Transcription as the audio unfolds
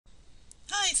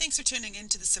Hi, thanks for tuning in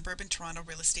to the Suburban Toronto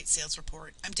Real Estate Sales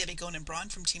Report. I'm Debbie Gonan-Braun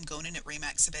from Team Gonan at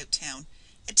Remax About Town.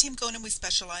 At Team Gonan, we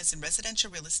specialize in residential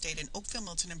real estate in Oakville,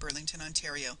 Milton, and Burlington,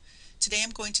 Ontario. Today I'm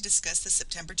going to discuss the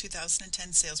September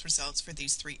 2010 sales results for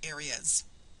these three areas.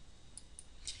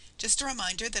 Just a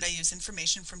reminder that I use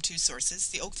information from two sources,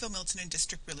 the Oakville, Milton, and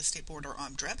District Real Estate Board, or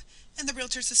OMDREB, and the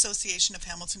Realtors Association of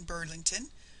Hamilton Burlington,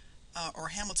 or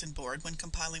Hamilton Board, when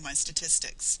compiling my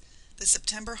statistics. The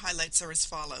September highlights are as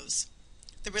follows.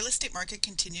 The real estate market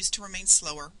continues to remain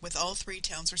slower, with all three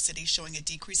towns or cities showing a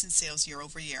decrease in sales year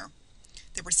over year.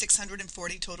 There were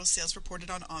 640 total sales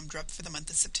reported on OMDREB for the month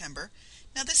of September.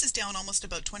 Now this is down almost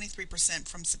about 23%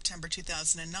 from September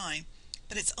 2009,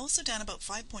 but it's also down about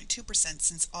 5.2%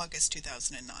 since August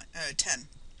 2010.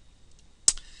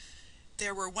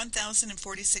 There were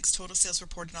 1,046 total sales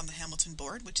reported on the Hamilton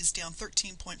Board, which is down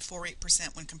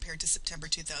 13.48% when compared to September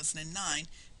 2009,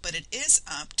 but it is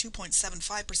up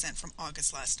 2.75% from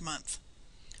August last month.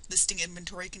 Listing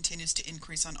inventory continues to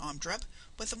increase on OMDREB,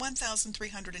 with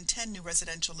 1,310 new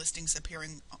residential listings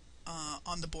appearing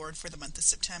on the board for the month of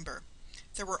September.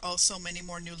 There were also many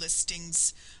more new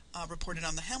listings reported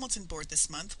on the Hamilton Board this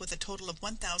month, with a total of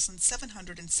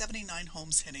 1,779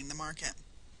 homes hitting the market.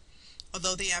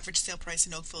 Although the average sale price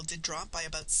in Oakville did drop by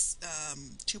about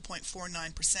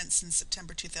 2.49% since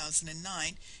September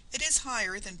 2009, it is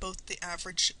higher than both the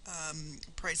average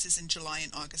prices in July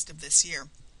and August of this year.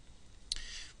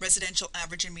 Residential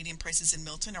average and median prices in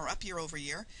Milton are up year over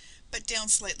year, but down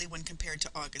slightly when compared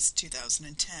to August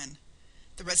 2010.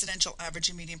 The residential average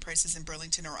and median prices in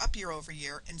Burlington are up year over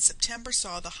year, and September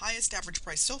saw the highest average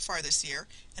price so far this year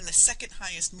and the second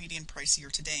highest median price year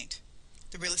to date.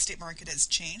 The real estate market has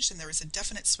changed, and there is a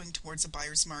definite swing towards a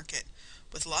buyer's market.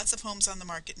 With lots of homes on the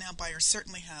market now, buyers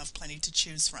certainly have plenty to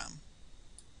choose from.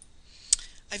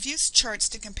 I've used charts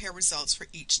to compare results for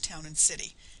each town and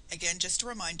city. Again, just a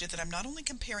reminder that I'm not only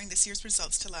comparing this year's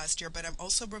results to last year, but I'm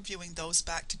also reviewing those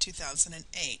back to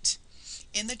 2008.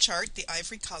 In the chart, the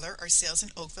ivory color are sales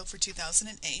in Oakville for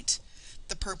 2008,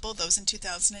 the purple, those in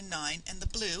 2009, and the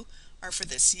blue are for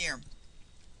this year.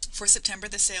 For September,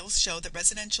 the sales show that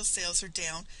residential sales are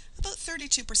down about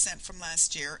 32% from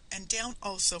last year and down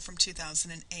also from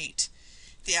 2008.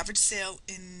 The average sale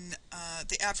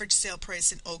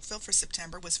price in Oakville for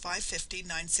September was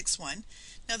 $550,961.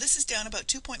 Now this is down about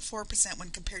 2.4% when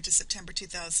compared to September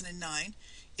 2009.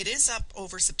 It is up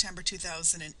over September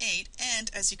 2008, and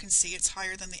as you can see, it's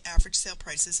higher than the average sale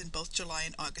prices in both July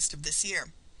and August of this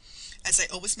year. As I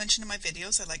always mention in my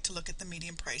videos, I like to look at the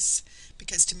median price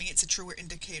because to me it's a truer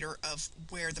indicator of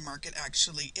where the market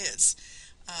actually is.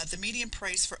 The median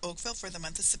price for Oakville for the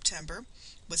month of September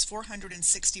was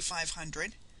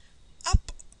 $406,500,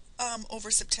 up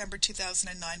over September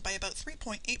 2009 by about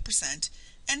 3.8%,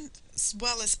 and as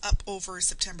well as up over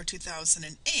September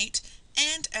 2008,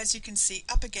 and as you can see,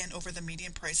 up again over the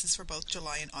median prices for both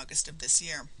July and August of this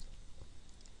year.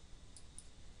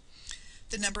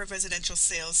 The number of residential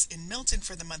sales in Milton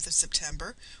for the month of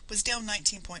September was down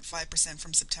 19.5%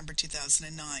 from September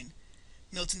 2009.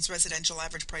 Milton's residential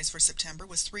average price for September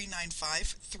was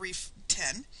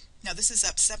 $395,310. Now this is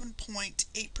up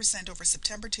 7.8% over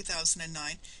September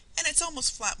 2009, and it's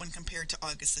almost flat when compared to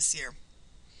August this year.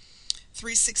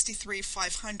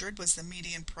 $363,500 was the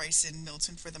median price in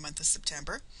Milton for the month of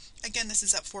September. Again, this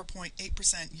is up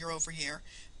 4.8% year over year,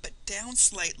 but down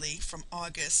slightly from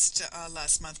August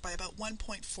last month by about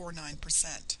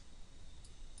 1.49%.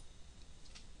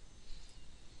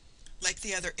 Like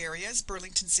the other areas,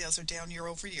 Burlington sales are down year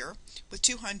over year, with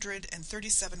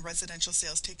 237 residential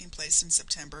sales taking place in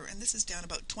September, and this is down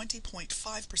about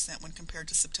 20.5% when compared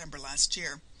to September last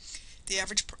year. The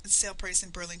average sale price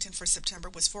in Burlington for September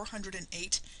was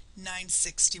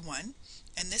 $408,961,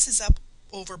 and this is up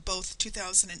over both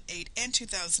 2008 and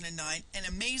 2009, and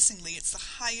amazingly, it's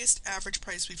the highest average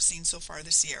price we've seen so far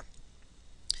this year.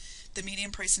 The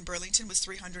median price in Burlington was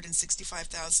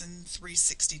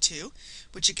 $365,362,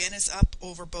 which again is up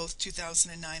over both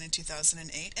 2009 and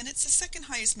 2008, and it's the second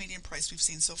highest median price we've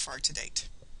seen so far to date.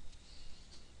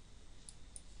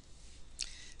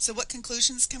 So what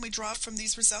conclusions can we draw from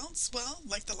these results? Well,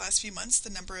 like the last few months, the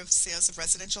number of sales of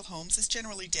residential homes is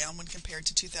generally down when compared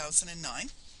to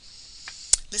 2009.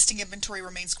 Listing inventory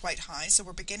remains quite high, so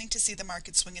we're beginning to see the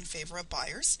market swing in favor of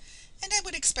buyers, and I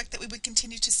would expect that we would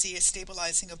continue to see a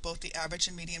stabilizing of both the average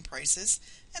and median prices,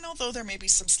 and although there may be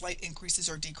some slight increases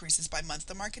or decreases by month,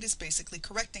 the market is basically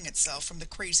correcting itself from the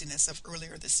craziness of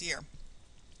earlier this year.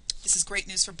 This is great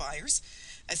news for buyers,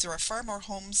 as there are far more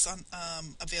homes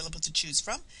available to choose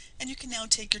from, and you can now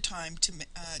take your time to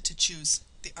choose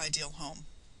the ideal home.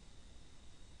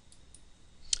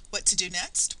 What to do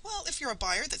next? Well, if you're a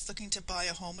buyer that's looking to buy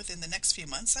a home within the next few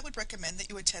months, I would recommend that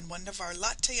you attend one of our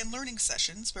latte and learning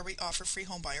sessions where we offer free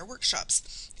home buyer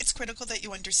workshops. It's critical that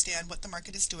you understand what the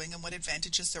market is doing and what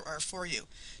advantages there are for you.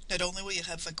 Not only will you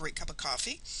have a great cup of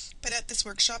coffee, but at this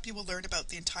workshop you will learn about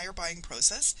the entire buying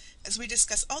process as we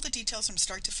discuss all the details from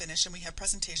start to finish, and we have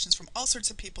presentations from all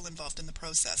sorts of people involved in the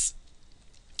process.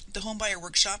 The home buyer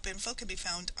workshop info can be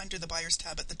found under the buyers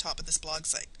tab at the top of this blog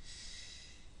site.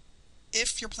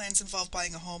 If your plans involve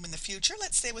buying a home in the future,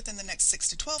 let's say within the next 6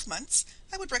 to 12 months,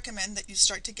 I would recommend that you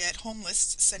start to get home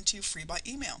lists sent to you free by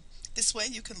email. This way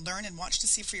you can learn and watch to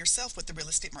see for yourself what the real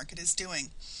estate market is doing.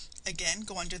 Again,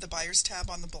 go under the Buyers tab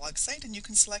on the blog site and you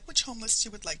can select which home lists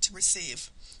you would like to receive.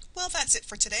 Well, that's it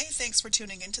for today. Thanks for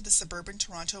tuning in to the Suburban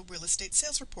Toronto Real Estate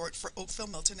Sales Report for Oakville,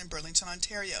 Milton, and Burlington,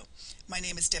 Ontario. My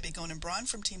name is Debbie Gonen-Braun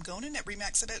from Team Gonen at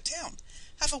RE/MAX About Town.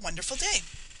 Have a wonderful day.